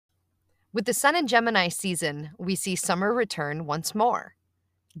With the Sun in Gemini season, we see summer return once more,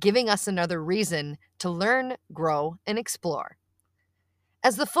 giving us another reason to learn, grow, and explore.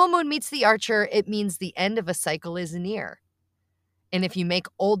 As the full moon meets the Archer, it means the end of a cycle is near. And if you make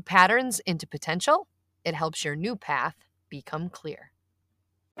old patterns into potential, it helps your new path become clear.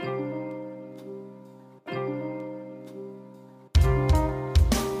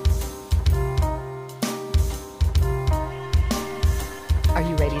 Are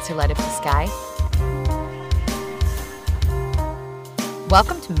you ready to light up the sky?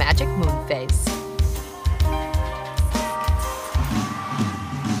 Welcome to Magic Moon Phase.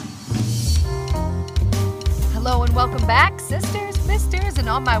 Hello and welcome back, sisters, misters, and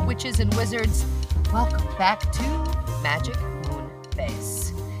all my witches and wizards. Welcome back to Magic Moon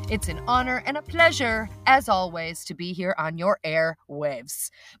Phase. It's an honor and a pleasure, as always, to be here on your airwaves.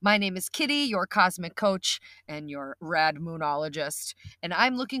 My name is Kitty, your cosmic coach and your rad moonologist, and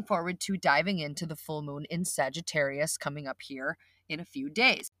I'm looking forward to diving into the full moon in Sagittarius coming up here in a few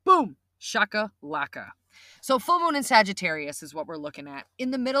days. Boom! Shaka laka. So full moon in Sagittarius is what we're looking at.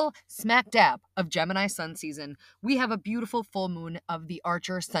 In the middle, smack dab of Gemini sun season, we have a beautiful full moon of the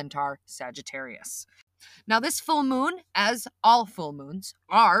Archer Centaur Sagittarius. Now this full moon, as all full moons,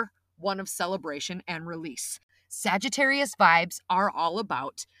 are one of celebration and release. Sagittarius vibes are all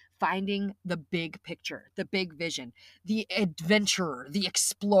about finding the big picture, the big vision, the adventurer, the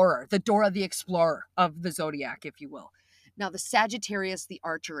explorer, the Dora the Explorer of the zodiac, if you will. Now, the Sagittarius, the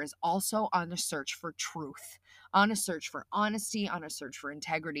Archer, is also on a search for truth, on a search for honesty, on a search for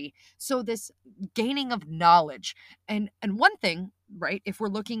integrity. So this gaining of knowledge. And one thing, right, if we're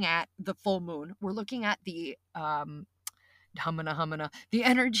looking at the full moon, we're looking at the the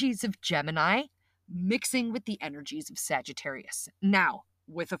energies of Gemini mixing with the energies of Sagittarius. Now,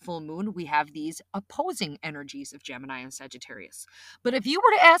 with a full moon, we have these opposing energies of Gemini and Sagittarius. But if you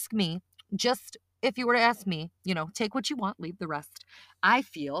were to ask me, take what you want, leave the rest. I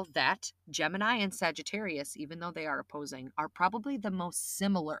feel that Gemini and Sagittarius, even though they are opposing, are probably the most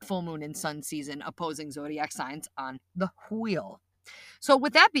similar full moon and sun season opposing zodiac signs on the wheel. So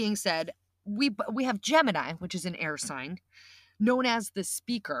with that being said, we have Gemini, which is an air sign, known as the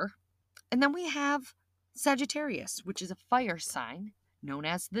speaker. And then we have Sagittarius, which is a fire sign, known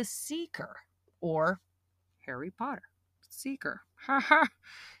as the seeker, or Harry Potter, seeker.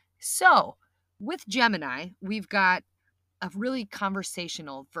 So with Gemini, we've got a really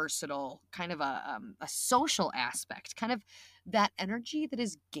conversational, versatile, kind of a social aspect, kind of that energy that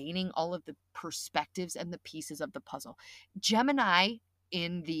is gaining all of the perspectives and the pieces of the puzzle. Gemini,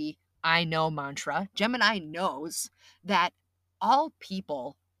 in the I know mantra, Gemini knows that all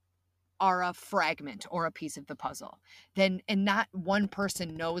people are a fragment or a piece of the puzzle. And not one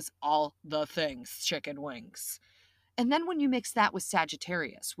person knows all the things, chicken wings. And then when you mix that with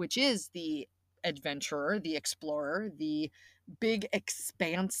Sagittarius, which is the adventurer, the explorer, the big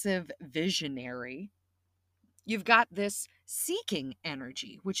expansive visionary, you've got this seeking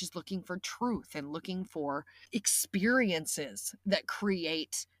energy, which is looking for truth and looking for experiences that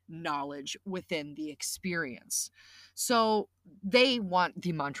create knowledge within the experience. So they want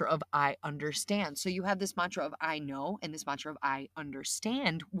the mantra of I understand. So you have this mantra of I know and this mantra of I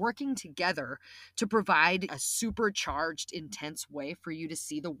understand working together to provide a supercharged, intense way for you to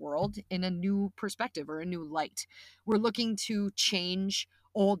see the world in a new perspective or a new light. We're looking to change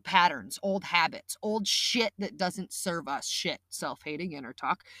old patterns, old habits, old shit that doesn't serve us. Shit, self-hating inner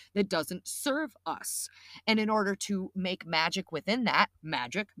talk that doesn't serve us. And in order to make magic within that,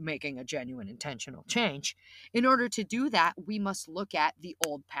 magic, making a genuine intentional change, in order to do that, we must look at the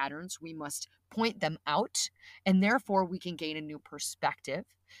old patterns. We must point them out, and therefore we can gain a new perspective.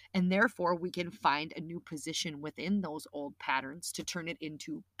 And therefore, we can find a new position within those old patterns to turn it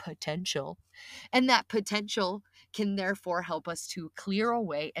into potential. And that potential can therefore help us to clear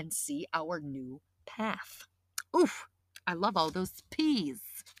away and see our new path. Oof, I love all those P's,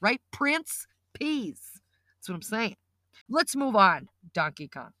 right, Prince? P's. That's what I'm saying. Let's move on, Donkey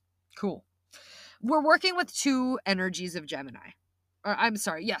Kong. Cool. We're working with two energies of Gemini.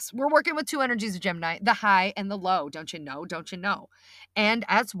 We're working with two energies of Gemini, the high and the low. Don't you know? Don't you know? And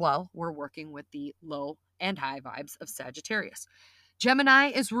as well, we're working with the low and high vibes of Sagittarius. Gemini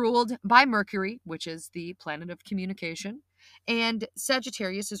is ruled by Mercury, which is the planet of communication, and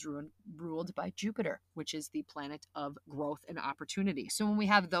Sagittarius is ruled by Jupiter, which is the planet of growth and opportunity. So when we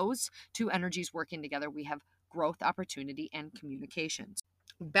have those two energies working together, we have growth, opportunity, and communications.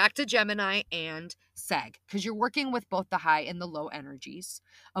 Back to Gemini and Sag, because you're working with both the high and the low energies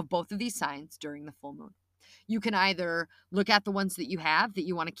of both of these signs during the full moon. You can either look at the ones that you have that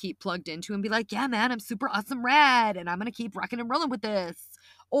you want to keep plugged into and be like, yeah, man, I'm super awesome rad, and I'm going to keep rocking and rolling with this.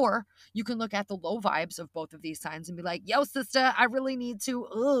 Or you can look at the low vibes of both of these signs and be like, yo, sister, I really need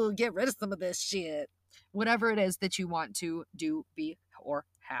to get rid of some of this shit. Whatever it is that you want to do, be, or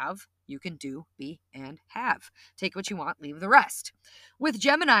have, you can do, be, and have. Take what you want, leave the rest. With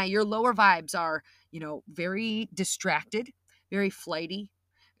Gemini, your lower vibes are, very distracted, very flighty,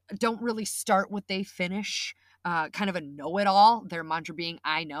 don't really start what they finish. Kind of a know-it-all. Their mantra being,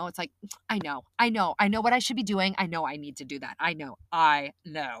 I know. It's like, I know what I should be doing. I know I need to do that. I know.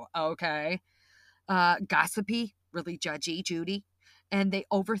 Okay. Gossipy, really judgy, Judy. And they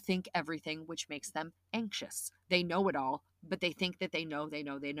overthink everything, which makes them anxious. They know it all, but they think that they know,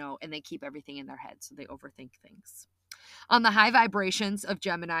 and they keep everything in their head, so they overthink things. On the high vibrations of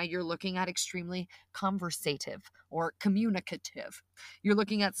Gemini, you're looking at extremely conversative or communicative. You're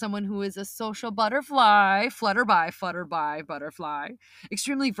looking at someone who is a social butterfly, flutter by, butterfly,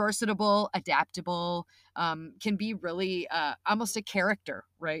 extremely versatile, adaptable, can be really almost a character,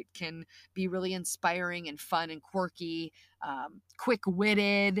 right? Can be really inspiring and fun and quirky,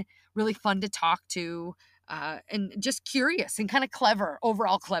 quick-witted, really fun to talk to, and just curious and kind of clever,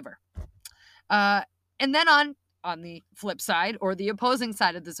 overall clever. And then on the flip side, or the opposing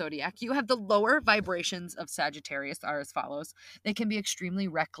side of the zodiac, you have the lower vibrations of Sagittarius are as follows. They can be extremely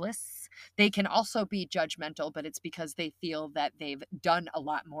reckless. They can also be judgmental, but it's because they feel that they've done a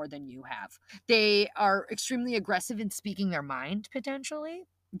lot more than you have. They are extremely aggressive in speaking their mind, potentially.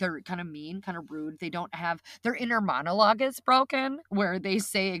 They're kind of mean, kind of rude. They don't have, their inner monologue is broken, where they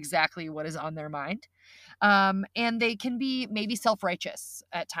say exactly what is on their mind. And they can be maybe self-righteous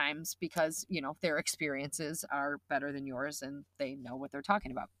at times because, their experiences are better than yours and they know what they're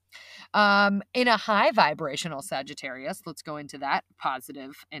talking about. In a high vibrational Sagittarius, let's go into that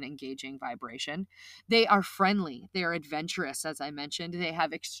positive and engaging vibration. They are friendly. They are adventurous, as I mentioned. They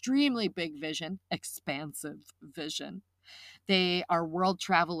have extremely big vision, expansive vision. They are world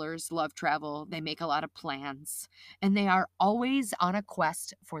travelers, love travel. They make a lot of plans, and they are always on a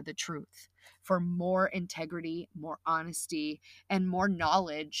quest for the truth, for more integrity, more honesty, and more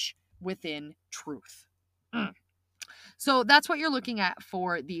knowledge within truth. So that's what you're looking at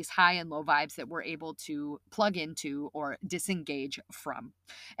for these high and low vibes that we're able to plug into or disengage from.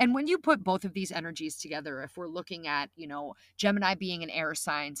 And when you put both of these energies together, if we're looking at, Gemini being an air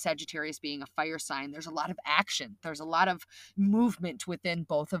sign, Sagittarius being a fire sign, there's a lot of action. There's a lot of movement within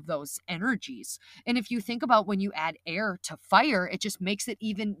both of those energies. And if you think about when you add air to fire, it just makes it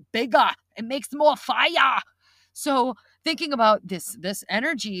even bigger. It makes more fire. So thinking about this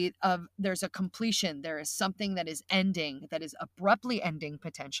energy of there's a completion, there is something that is ending, that is abruptly ending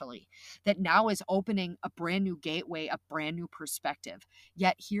potentially, that now is opening a brand new gateway, a brand new perspective.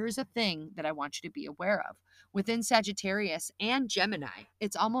 Yet here's a thing that I want you to be aware of. Within Sagittarius and Gemini,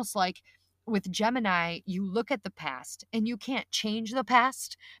 it's almost like with Gemini, you look at the past and you can't change the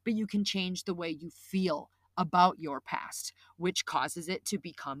past, but you can change the way you feel about your past, which causes it to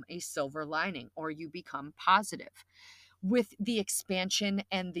become a silver lining, or you become positive. With the expansion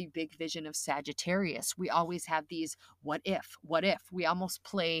and the big vision of Sagittarius, we always have these what if. We almost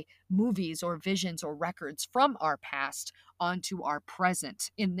play movies or visions or records from our past onto our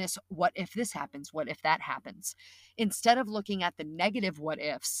present in this what if this happens, what if that happens. Instead of looking at the negative what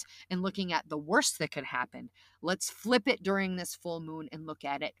ifs and looking at the worst that could happen, let's flip it during this full moon and look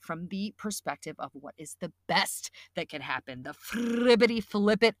at it from the perspective of what is the best that could happen. The fribbity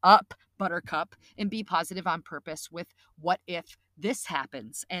flip it up, buttercup, and be positive on purpose with what if this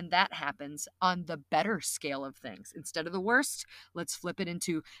happens and that happens on the better scale of things. Instead of the worst, let's flip it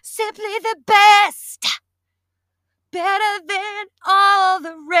into simply the best. Better than all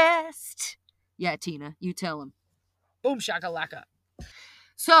the rest. Yeah, Tina, you tell him. Boom shakalaka.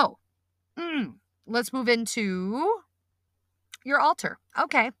 So, let's move into your altar.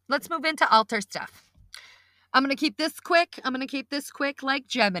 Okay, let's move into altar stuff. I'm going to keep this quick like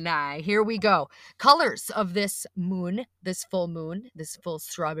Gemini. Here we go. Colors of this moon, this full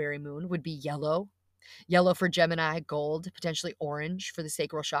strawberry moon would be yellow. Yellow for Gemini, gold, potentially orange for the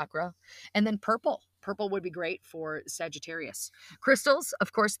sacral chakra, and then purple. Purple would be great for Sagittarius. Crystals,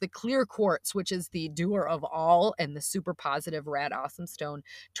 of course, the clear quartz, which is the doer of all and the super positive rad awesome stone.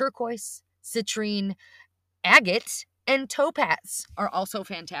 Turquoise, citrine, agate, and topaz are also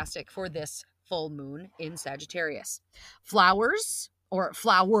fantastic for this full moon in Sagittarius. Flowers, or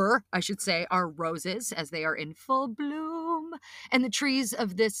flower, I should say, are roses as they are in full bloom. And the trees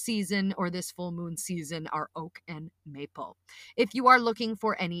of this season or this full moon season are oak and maple. If you are looking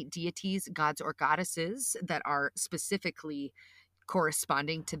for any deities, gods, or goddesses that are specifically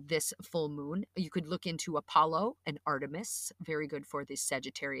corresponding to this full moon. You could look into Apollo and Artemis, very good for the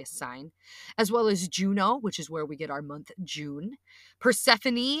Sagittarius sign, as well as Juno, which is where we get our month June,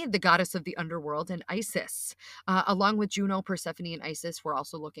 Persephone, the goddess of the underworld, and Isis. Along with Juno, Persephone, and Isis, we're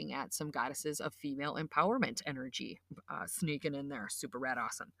also looking at some goddesses of female empowerment energy sneaking in there. Super rad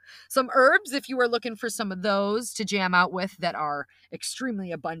awesome. Some herbs, if you are looking for some of those to jam out with that are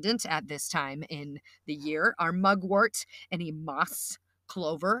extremely abundant at this time in the year, are mugwort, any moss,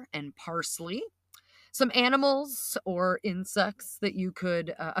 clover, and parsley. Some animals or insects that you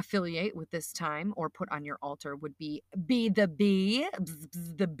could affiliate with this time or put on your altar would be the bee, bzz,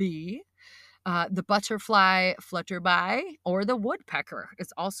 bzz, the bee, the butterfly flutterby, or the woodpecker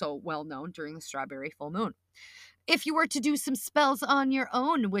is also well known during the strawberry full moon. If you were to do some spells on your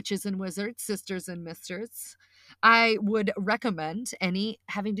own, witches and wizards, sisters and misters, I would recommend any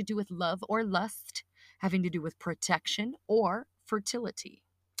having to do with love or lust, having to do with protection or fertility.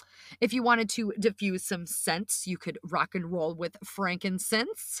 If you wanted to diffuse some scents, you could rock and roll with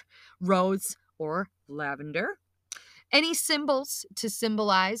frankincense, rose, or lavender. Any symbols to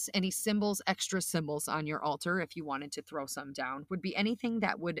symbolize, any symbols, extra symbols on your altar, if you wanted to throw some down, would be anything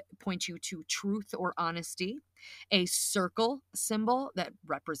that would point you to truth or honesty, a circle symbol that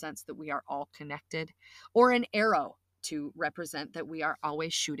represents that we are all connected, or an arrow to represent that we are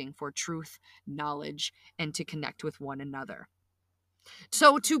always shooting for truth, knowledge, and to connect with one another.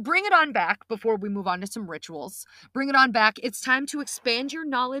 So to bring it on back, before we move on to some rituals, bring it on back, it's time to expand your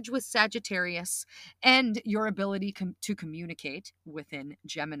knowledge with Sagittarius and your ability to communicate within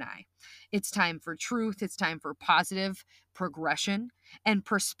Gemini. It's time for truth. It's time for positive progression, and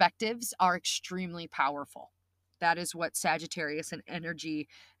perspectives are extremely powerful. That is what Sagittarius energy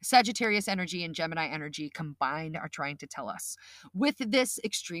and Gemini energy combined are trying to tell us. With this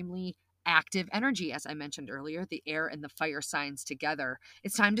extremely active energy, as I mentioned earlier, the air and the fire signs together,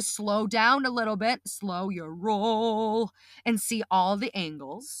 it's time to slow down a little bit, slow your roll, and see all the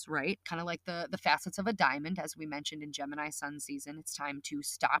angles, right? Kind of like the facets of a diamond, as we mentioned in Gemini sun season. It's time to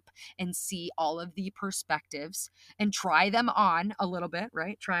stop and see all of the perspectives and try them on a little bit,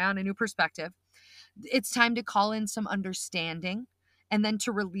 right? Try on a new perspective. It's time to call in some understanding and then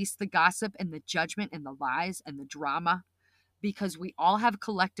to release the gossip and the judgment and the lies and the drama, because we all have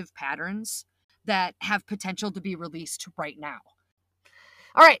collective patterns that have potential to be released right now.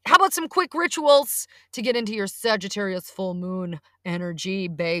 All right, how about some quick rituals to get into your Sagittarius full moon energy,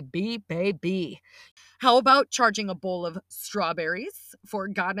 baby? How about charging a bowl of strawberries for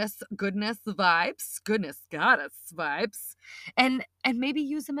goddess goodness goddess vibes, and maybe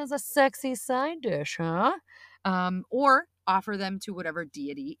use them as a sexy side dish, huh? Or offer them to whatever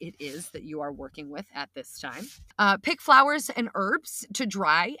deity it is that you are working with at this time. Pick flowers and herbs to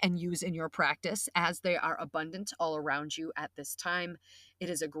dry and use in your practice, as they are abundant all around you at this time. It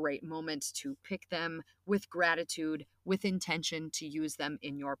is a great moment to pick them with gratitude, with intention to use them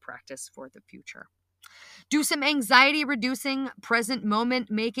in your practice for the future. Do some anxiety reducing, present moment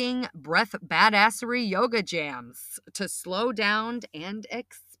making, breath badassery yoga jams to slow down and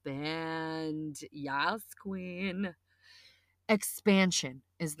expand. Yes, queen. Expansion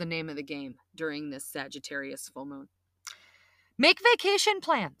is the name of the game during this Sagittarius full moon. Make vacation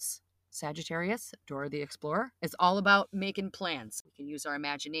plans. Sagittarius, Dora the Explorer, is all about making plans. We can use our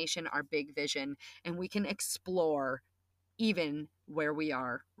imagination, our big vision, and we can explore even where we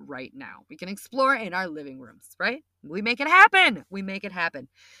are right now. We can explore in our living rooms, right? We make it happen. We make it happen.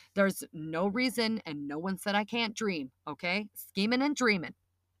 There's no reason, and no one said I can't dream, okay? Scheming and dreaming.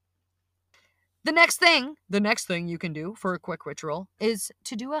 The next thing you can do for a quick ritual is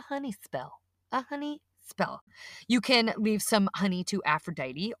to do a honey spell. A honey spell. You can leave some honey to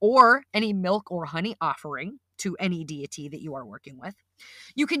Aphrodite or any milk or honey offering to any deity that you are working with.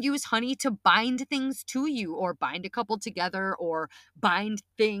 You can use honey to bind things to you, or bind a couple together, or bind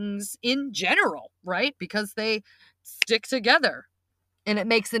things in general, right? Because they stick together and it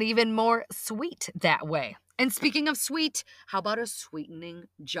makes it even more sweet that way. And speaking of sweet, how about a sweetening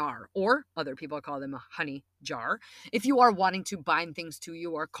jar? Or other people call them a honey jar. If you are wanting to bind things to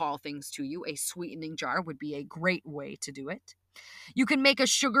you or call things to you, a sweetening jar would be a great way to do it. You can make a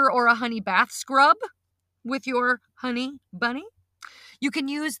sugar or a honey bath scrub with your honey bunny. You can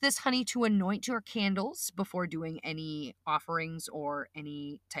use this honey to anoint your candles before doing any offerings or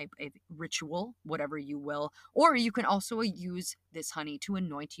any type of ritual, whatever you will. Or you can also use this honey to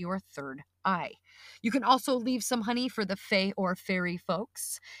anoint your third eye. You can also leave some honey for the fae or fairy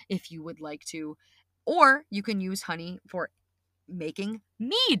folks if you would like to. Or you can use honey for making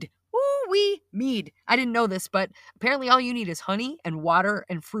mead. Ooh-wee, mead. I didn't know this, but apparently all you need is honey and water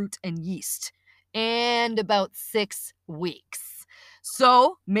and fruit and yeast. And about 6 weeks.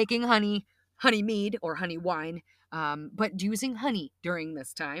 So making honey mead or honey wine, but using honey during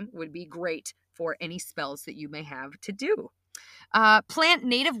this time would be great for any spells that you may have to do. Plant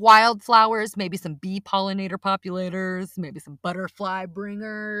native wildflowers, maybe some bee pollinator populators, maybe some butterfly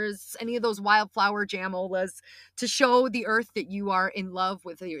bringers, any of those wildflower jamolas to show the earth that you are in love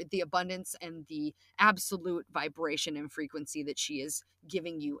with the abundance and the absolute vibration and frequency that she is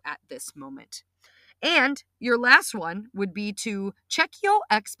giving you at this moment. And your last one would be to check your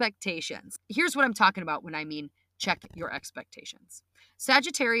expectations. Here's what I'm talking about when I mean check your expectations.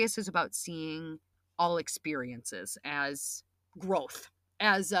 Sagittarius is about seeing all experiences as growth,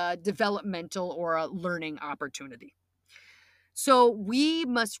 as a developmental or a learning opportunity. So we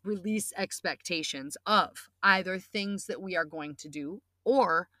must release expectations of either things that we are going to do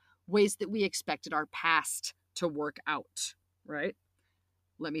or ways that we expected our past to work out, right?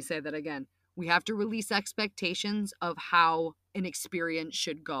 Let me say that again. We have to release expectations of how an experience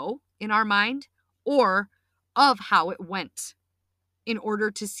should go in our mind or of how it went in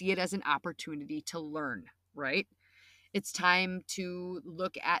order to see it as an opportunity to learn, right? It's time to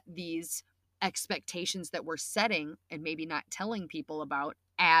look at these expectations that we're setting and maybe not telling people about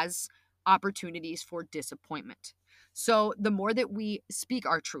as opportunities for disappointment. So the more that we speak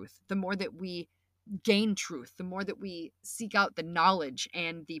our truth, the more that we gain truth, the more that we seek out the knowledge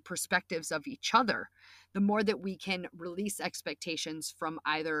and the perspectives of each other, the more that we can release expectations from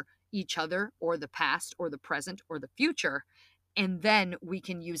either each other or the past or the present or the future. And then we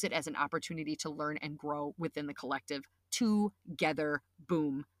can use it as an opportunity to learn and grow within the collective together.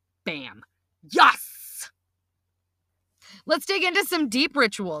 Boom, bam. Yes! Let's dig into some deep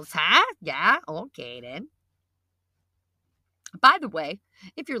rituals, huh? Yeah, okay then. By the way,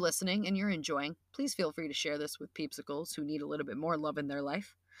 if you're listening and you're enjoying, please feel free to share this with peepsicles who need a little bit more love in their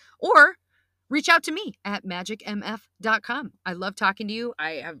life. Or reach out to me at magicmf.com. I love talking to you.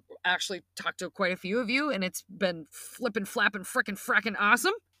 I have actually talked to quite a few of you, and it's been flippin', flappin', frickin'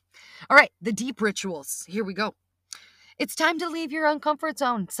 awesome. All right, the deep rituals. Here we go. It's time to leave your uncomfort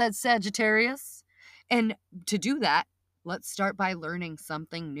zone, said Sagittarius. And to do that, let's start by learning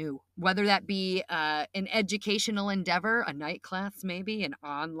something new, whether that be an educational endeavor, a night class maybe, an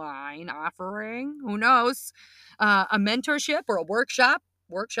online offering, who knows, a mentorship or a workshop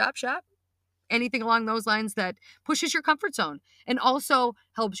shop, anything along those lines that pushes your comfort zone and also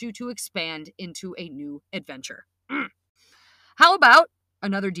helps you to expand into a new adventure. How about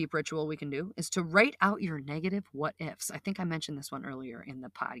another deep ritual we can do is to write out your negative what ifs. I think I mentioned this one earlier in the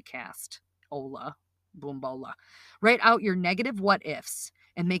podcast. Ola. Boombola. Write out your negative what ifs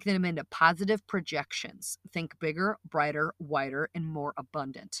and make them into positive projections. Think bigger, brighter, wider, and more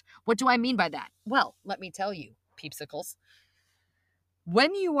abundant. What do I mean by that? Well, let me tell you, peepsicles.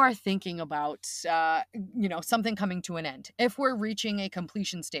 When you are thinking about, something coming to an end, if we're reaching a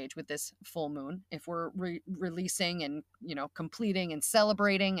completion stage with this full moon, if we're releasing and, completing and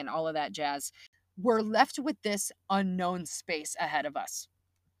celebrating and all of that jazz, we're left with this unknown space ahead of us.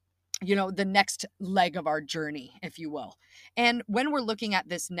 The next leg of our journey, if you will. And when we're looking at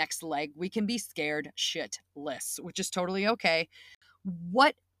this next leg, we can be scared shitless, which is totally okay.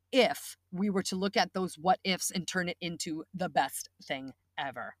 What if we were to look at those what ifs and turn it into the best thing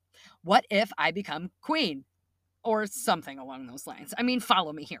ever? What if I become queen? Or something along those lines. I mean,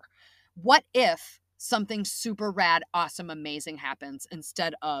 follow me here. What if something super rad, awesome, amazing happens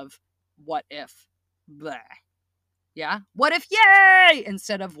instead of what if blah? Yeah? What if yay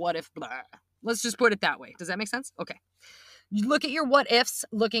instead of what if blah? Let's just put it that way. Does that make sense? Okay. You look at your what ifs,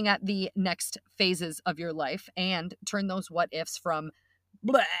 looking at the next phases of your life, and turn those what ifs from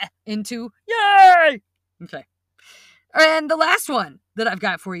blah into yay. Okay. And the last one that I've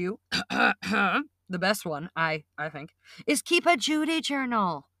got for you, the best one, I think, is keep a Judy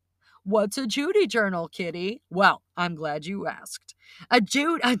journal. What's a Judy journal, kitty? Well, I'm glad you asked. A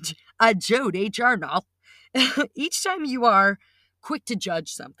Judy journal. Each time you are quick to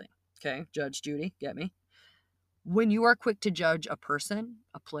judge something, okay, Judge Judy, get me? When you are quick to judge a person,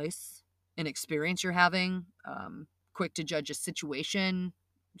 a place, an experience you're having, quick to judge a situation,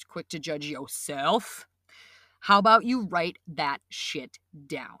 quick to judge yourself, how about you write that shit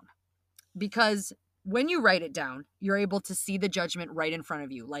down? Because when you write it down, you're able to see the judgment right in front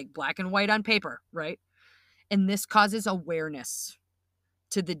of you, like black and white on paper, right? And this causes awareness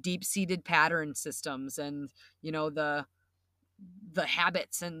to the deep-seated pattern systems and, the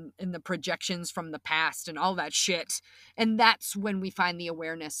habits and the projections from the past and all that shit. And that's when we find the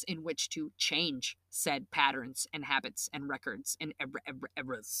awareness in which to change said patterns and habits and records and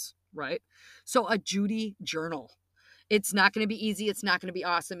eras, right? So a Judy journal. It's not going to be easy. It's not going to be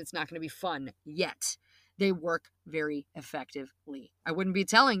awesome. It's not going to be fun yet. they work very effectively. I wouldn't be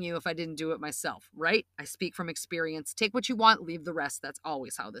telling you if I didn't do it myself, right? I speak from experience. Take what you want, leave the rest. That's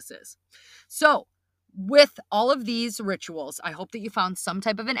always how this is. So, with all of these rituals, I hope that you found some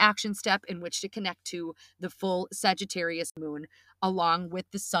type of an action step in which to connect to the full Sagittarius moon along with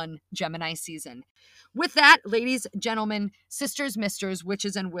the Sun Gemini season. With that, ladies, gentlemen, sisters, misters,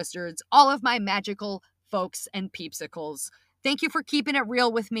 witches, and wizards, all of my magical folks and peepsicles, thank you for keeping it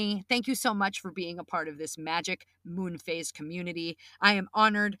real with me. Thank you so much for being a part of this magic moon phase community. I am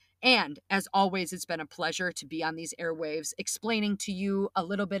honored. And as always, it's been a pleasure to be on these airwaves, explaining to you a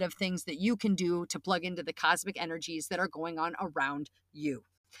little bit of things that you can do to plug into the cosmic energies that are going on around you.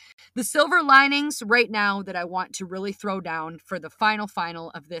 The silver linings right now that I want to really throw down for the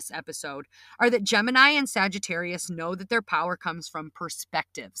final of this episode are that Gemini and Sagittarius know that their power comes from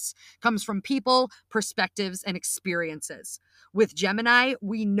perspectives, comes from people, perspectives, and experiences. With Gemini,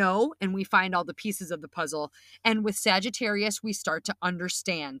 we know and we find all the pieces of the puzzle. And with Sagittarius, we start to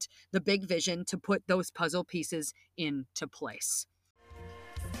understand the big vision to put those puzzle pieces into place.